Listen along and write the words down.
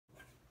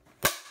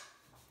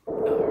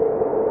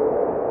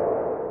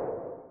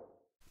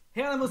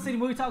Alamo City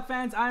Movie Talk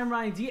fans. I am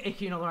Ryan D,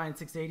 aka Ryan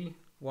 680.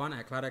 One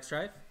at Cloud X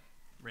Drive.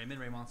 Raymond,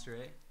 Ray Monster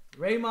A.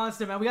 Ray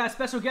Monster, man. We got a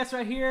special guest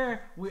right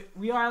here.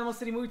 We are Alamo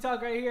City Movie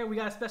Talk right here. We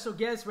got a special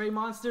guest, Ray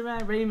Monster,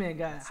 man. Raymond,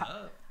 guys. What's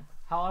up?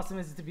 How awesome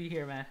is it to be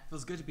here, man?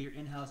 Feels good to be your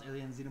in-house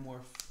alien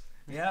xenomorph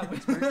Yeah,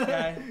 expert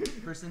guy,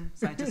 person,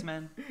 scientist,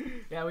 man.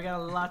 Yeah, we got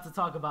a lot to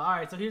talk about. All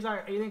right, so here's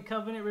our Alien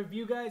Covenant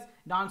review, guys.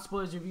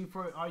 Non-spoilers review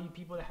for all you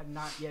people that have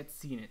not yet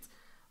seen it.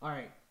 All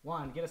right,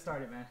 Juan, get us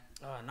started, man.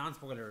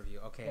 Non-spoiler review.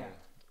 Okay. Yeah.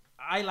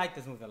 I like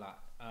this movie a lot.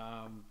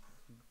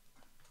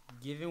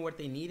 Given what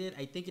they needed,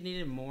 I think it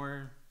needed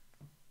more,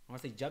 I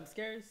want to say jump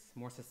scares,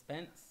 more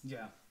suspense.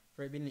 Yeah.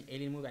 For it being an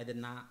alien movie, I did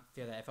not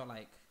feel that. I felt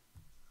like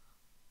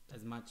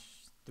as much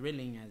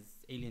thrilling as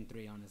Alien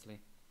 3, honestly.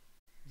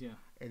 Yeah.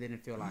 It didn't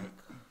feel like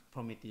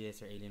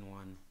Prometheus or Alien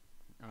 1.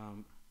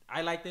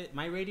 I liked it.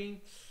 My rating,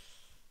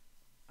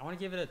 I want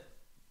to give it a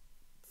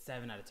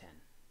 7 out of 10.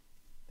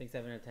 I think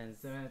 7 out of 10.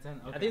 7 out of 10?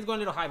 Okay. I think it's going a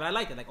little high, but I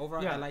liked it. Like,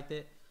 overall, Yeah. I liked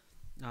it.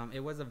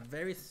 It was a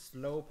very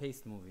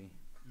slow-paced movie.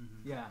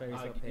 Mm-hmm. Yeah. Very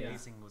slow The paced.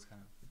 pacing was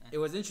kind of... It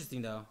was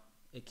interesting, though.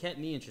 It kept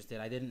me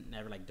interested. I didn't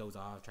ever, like, doze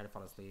off, try to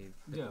fall asleep,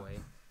 look away.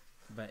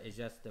 But it's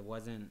just, I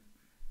wasn't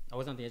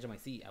on the edge of my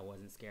seat. I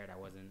wasn't scared. I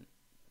wasn't...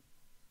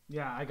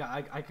 Yeah,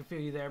 I can feel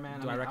you there,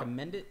 man. Do I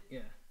recommend it? Yeah.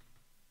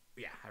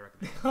 Yeah, I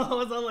recommend it. I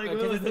was all like,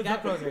 Because it's the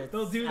gap closer.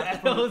 Don't do that.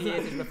 After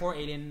Prometheus, it's before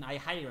Alien. I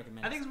highly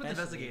recommend it. I think it's worth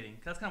especially- investigating.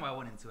 That's kind of why I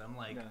went into it. I'm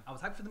like, Yeah. I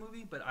was hyped for the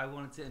movie, but I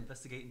wanted to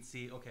investigate and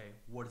see, okay,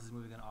 what is this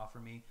movie going to offer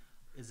me?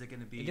 Is it going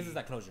to be... It gives us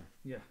that closure.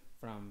 Yeah.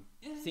 From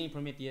seeing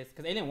Prometheus.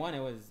 Because Alien 1, it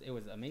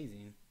was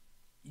amazing.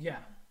 Yeah.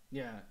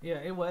 Yeah. Yeah,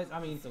 it was. I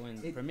mean... So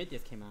when it,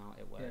 Prometheus came out,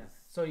 it was... Yeah.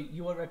 So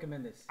you would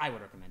recommend this? I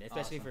would recommend it.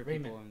 Especially Awesome. for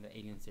people Raymond. in the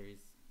Alien series.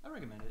 I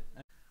recommend it.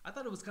 I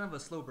thought it was kind of a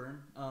slow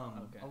burn.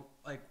 Okay.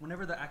 Like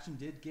whenever the action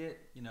did get,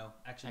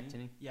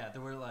 action-y. Yeah,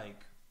 there were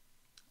like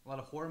a lot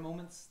of horror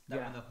moments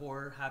that when the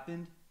horror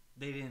happened,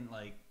 they didn't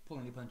like pull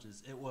any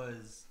punches. It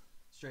was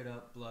straight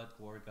up blood,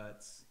 gore,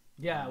 guts.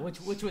 Yeah, which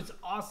was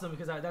awesome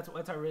because that's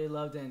what I really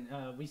loved, and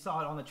we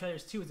saw it on the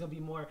trailers too. It's gonna be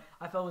more.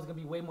 I felt it was gonna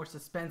be way more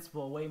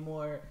suspenseful, way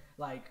more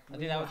like. I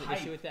think that was the hype.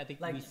 issue with it. I think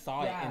like, we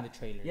saw it in the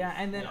trailers. Yeah,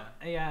 and then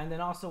and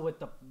then also with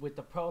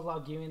the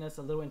prologue giving us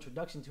a little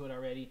introduction to it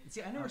already.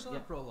 See, I never saw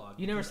the prologue.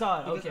 You never saw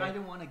it, because okay? I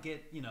didn't want to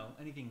get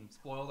anything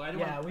spoiled. I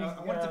Yeah,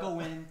 wanted to go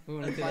in.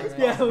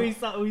 Yeah, we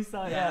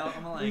saw. Yeah,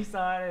 I'm like, we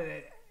saw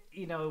it.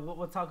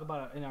 We'll talk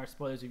about it in our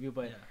spoilers review,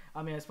 but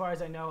I mean, as far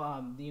as I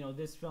know,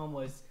 this film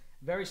was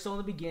very slow in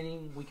the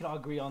beginning. We could all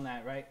agree on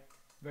that, right?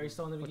 Very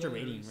slow in the What's your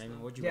beginning. rating,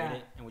 Raymond? Would you rate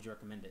it and would you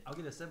recommend it? I'll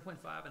give it a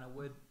 7.5, and I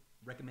would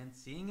recommend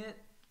seeing it.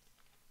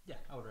 Yeah,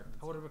 I would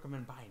recommend. I would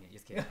recommend buying it.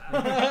 Just kidding.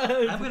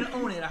 I'm gonna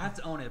own it. I have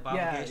to own it by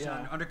obligation.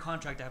 Yeah. Under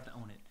contract, I have to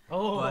own it.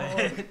 Oh,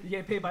 But- you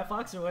get paid by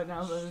Fox or what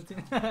now? Don't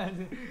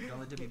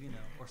let WB know.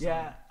 Or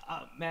Yeah,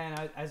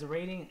 man. As a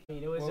rating, I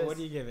mean, it was Well, just. what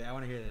do you give it? I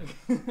want to hear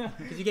this.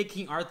 Because you gave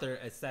King Arthur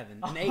a 7.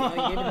 An 8. No,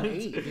 you gave it an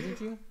 8, didn't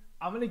you?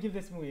 I'm gonna give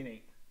this movie an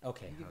 8.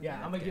 Okay. Yeah,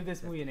 I'm gonna give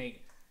this movie an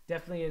 8.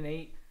 Definitely an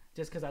 8,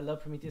 just because I love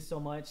Prometheus so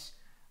much.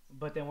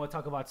 But then we'll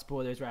talk about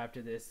spoilers right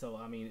after this. So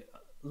I mean,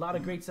 a lot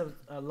of great stuff,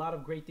 a lot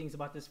of great things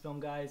about this film,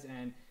 guys,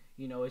 and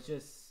it's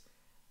just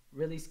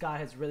really Scott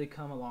has really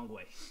come a long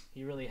way.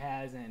 He really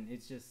has, and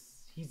it's just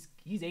he's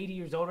 80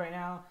 years old right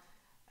now,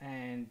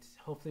 and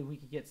hopefully we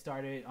could get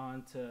started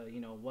on to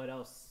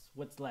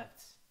what's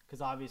left,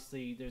 because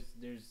obviously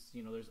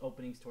there's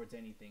openings towards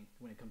anything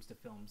when it comes to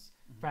films,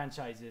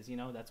 franchises.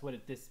 That's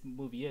what this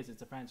movie is.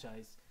 It's a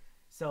franchise.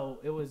 So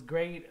it was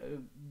great.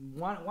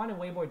 Wanted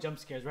way more jump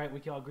scares, right?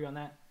 We can all agree on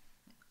that.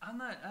 I'm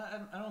not.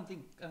 I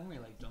don't really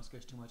like jump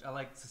scares too much. I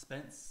like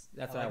suspense.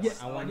 That's I what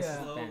like I want.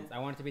 slow. Suspense. I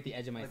want it to be at the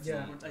edge of my seat.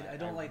 I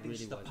don't like things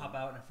just to pop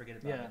out and I forget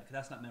about it, because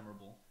that's not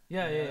memorable.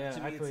 Yeah.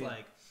 To I me, feel it's you.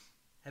 like,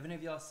 have any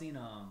of y'all seen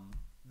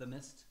The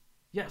Mist?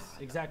 Yes,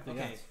 exactly.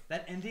 Okay, Yes.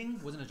 that ending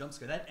wasn't a jump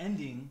scare. That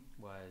ending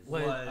Was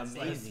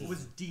amazing. Like,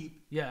 was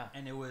deep. Yeah.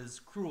 And it was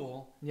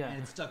cruel. Yeah.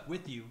 And it stuck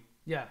with you.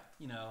 Yeah.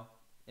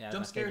 Yeah,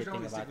 Jump scares don't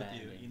always stick with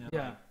you.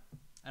 Yeah.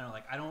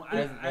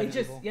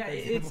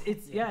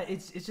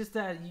 It's just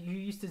that you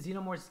used to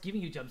xenomorphs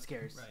giving you jump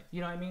scares. Right.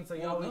 You know what I mean? So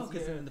you no,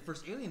 because in the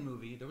first Alien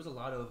movie, there was a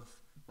lot of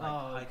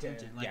high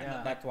tension. Like,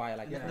 that's why I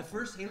like in the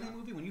first Alien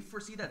movie, when you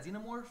first see that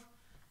xenomorph,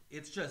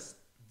 it's just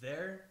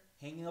there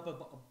hanging up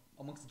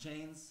amongst the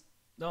chains.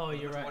 Oh,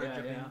 you're right.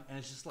 Yeah. And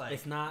it's just like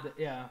it's not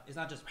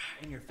just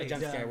in your a face.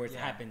 jump scare where it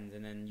happens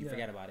and then you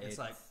forget about it. It's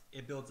like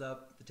it builds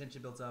up, the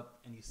tension builds up,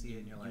 and you see it,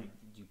 and you're like,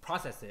 you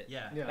process it.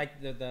 Yeah.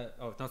 Like the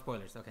no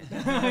spoilers. Okay.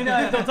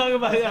 No, don't talk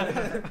about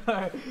it.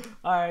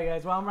 All right,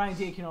 guys. Well, I'm Ryan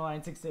D.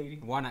 Line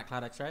 680. One at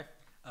Cloud X Drive.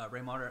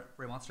 Ray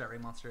Monster at Ray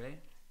Monster A.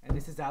 And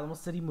this is Alamo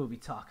City Movie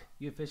Talk.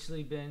 You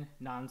officially been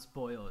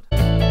non-spoiled.